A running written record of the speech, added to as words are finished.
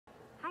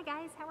Hi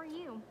guys, how are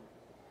you?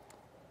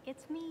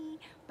 It's me,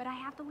 but I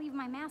have to leave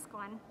my mask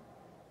on.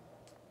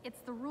 It's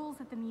the rules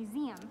at the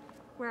museum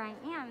where I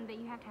am that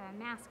you have to have a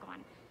mask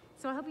on.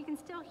 So I hope you can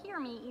still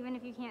hear me even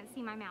if you can't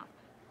see my mouth.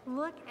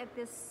 Look at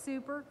this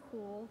super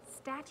cool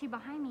statue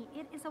behind me.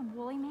 It is a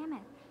woolly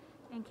mammoth.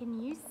 And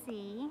can you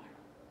see,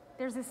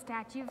 there's a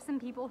statue of some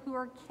people who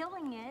are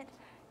killing it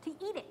to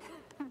eat it.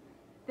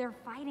 They're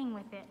fighting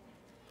with it.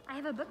 I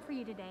have a book for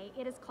you today.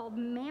 It is called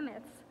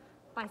Mammoths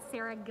by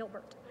Sara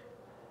Gilbert.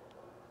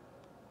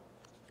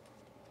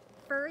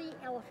 Furry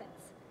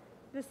elephants.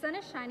 The sun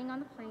is shining on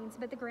the plains,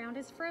 but the ground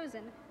is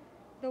frozen.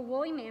 The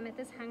woolly mammoth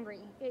is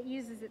hungry. It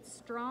uses its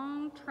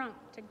strong trunk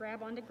to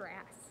grab onto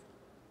grass.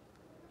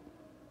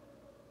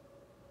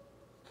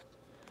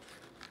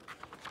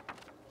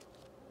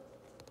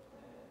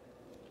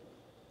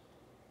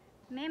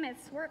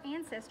 Mammoths were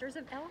ancestors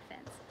of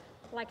elephants.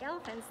 Like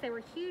elephants, they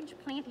were huge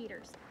plant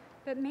eaters,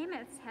 but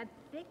mammoths had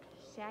thick,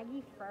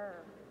 shaggy fur.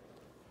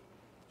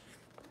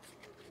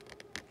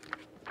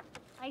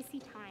 Icy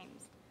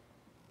times.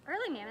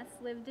 Early mammoths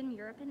lived in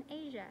Europe and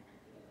Asia.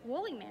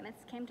 Woolly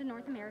mammoths came to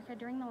North America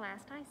during the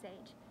last ice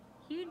age.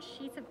 Huge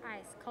sheets of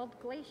ice called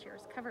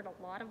glaciers covered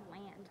a lot of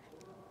land.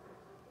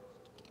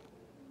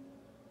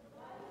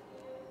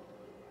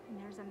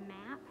 And there's a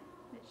map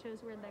that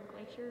shows where the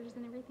glaciers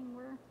and everything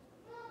were.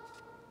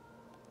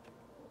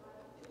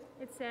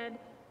 It said,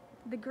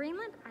 the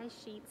Greenland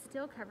ice sheet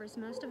still covers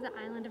most of the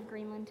island of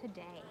Greenland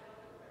today.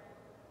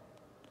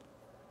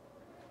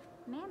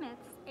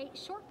 Mammoths ate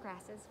short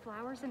grasses,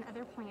 flowers, and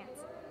other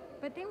plants,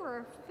 but they were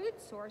a food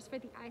source for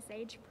the Ice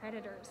Age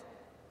predators.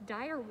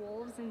 Dire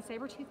wolves and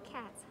saber-toothed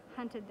cats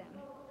hunted them.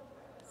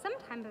 Some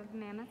type of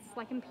mammoths,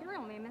 like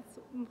imperial mammoths,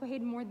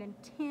 weighed more than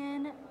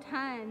 10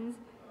 tons.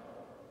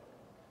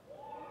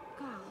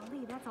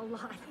 Golly, that's a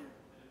lot.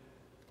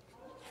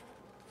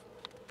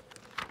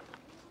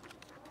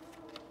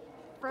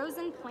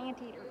 Frozen plant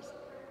eaters.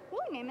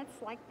 Woolly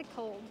mammoths liked the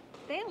cold.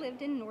 They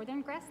lived in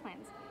northern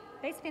grasslands.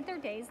 They spent their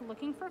days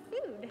looking for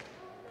food.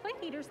 Plant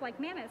eaters like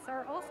mammoths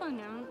are also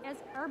known as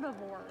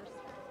herbivores.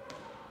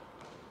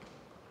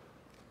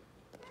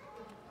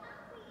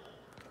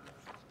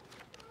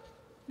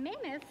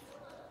 Mammoth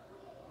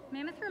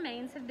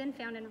remains have been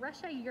found in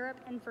Russia, Europe,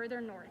 and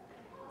further north.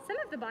 Some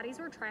of the bodies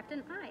were trapped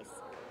in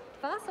ice.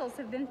 Fossils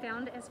have been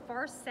found as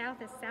far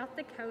south as South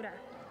Dakota.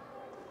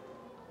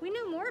 We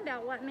knew more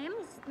about what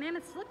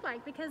mammoths looked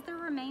like because their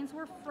remains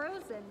were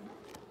frozen.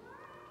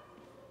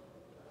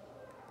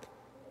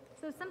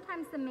 So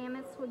sometimes the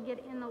mammoths would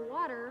get in the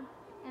water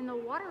and the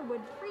water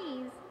would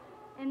freeze,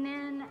 and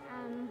then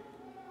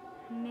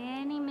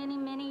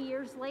many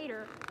years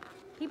later,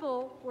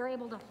 people were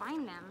able to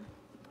find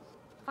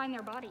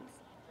their bodies.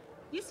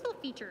 Useful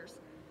features.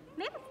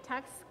 Mammoth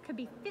tusks could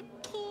be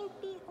 15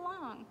 feet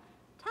long.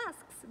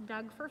 Tusks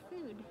dug for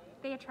food.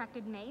 They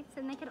attracted mates,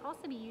 and they could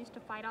also be used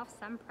to fight off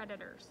some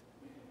predators.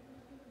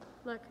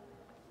 Look,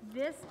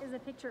 this is a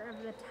picture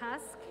of the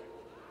tusk,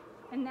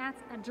 and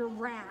that's a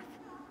giraffe.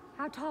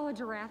 How tall a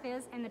giraffe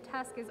is, and the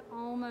tusk is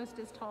almost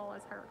as tall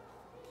as her.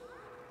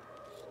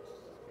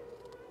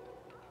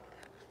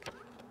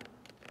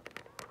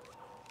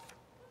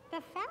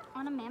 The fat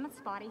on a mammoth's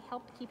body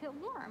helped keep it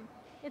warm.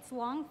 Its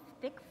long,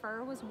 thick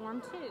fur was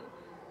warm too.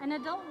 An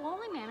adult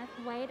woolly mammoth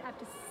weighed up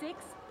to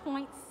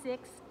 6.6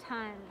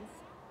 tons.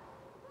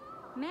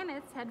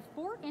 Mammoths had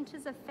 4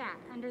 inches of fat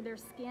under their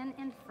skin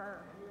and fur.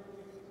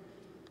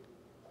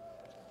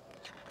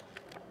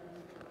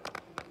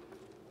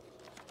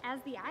 As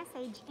the Ice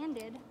Age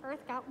ended,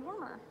 Earth got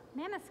warmer.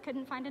 Mammoths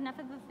couldn't find enough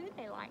of the food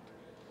they liked.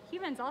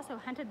 Humans also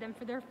hunted them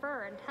for their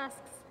fur and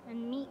tusks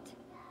and meat.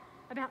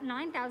 About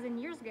 9,000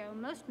 years ago,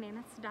 most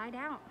mammoths died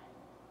out.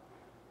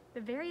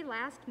 The very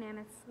last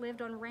mammoths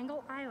lived on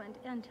Wrangel Island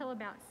until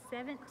about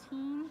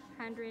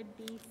 1700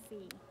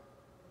 BC.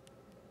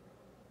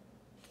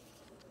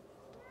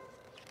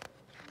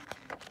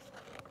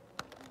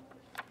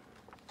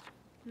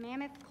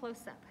 Mammoth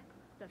close-up.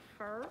 The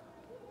fur,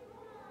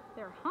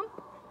 their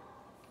hump,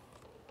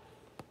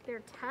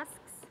 their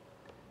tusks,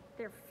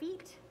 their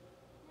feet,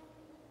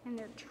 and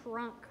their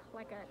trunk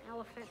like an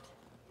elephant.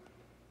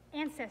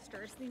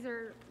 Ancestors, these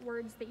are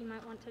words that you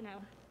might want to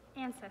know.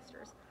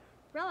 Ancestors,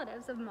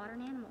 relatives of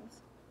modern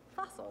animals.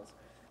 Fossils,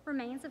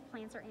 remains of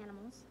plants or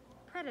animals.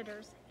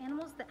 Predators,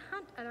 animals that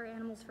hunt other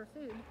animals for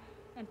food.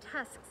 And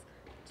tusks,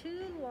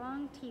 2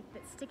 long teeth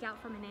that stick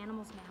out from an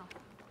animal's mouth.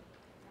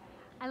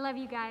 I love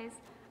you guys.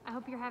 I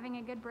hope you're having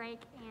a good break,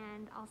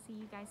 and I'll see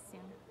you guys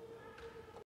soon.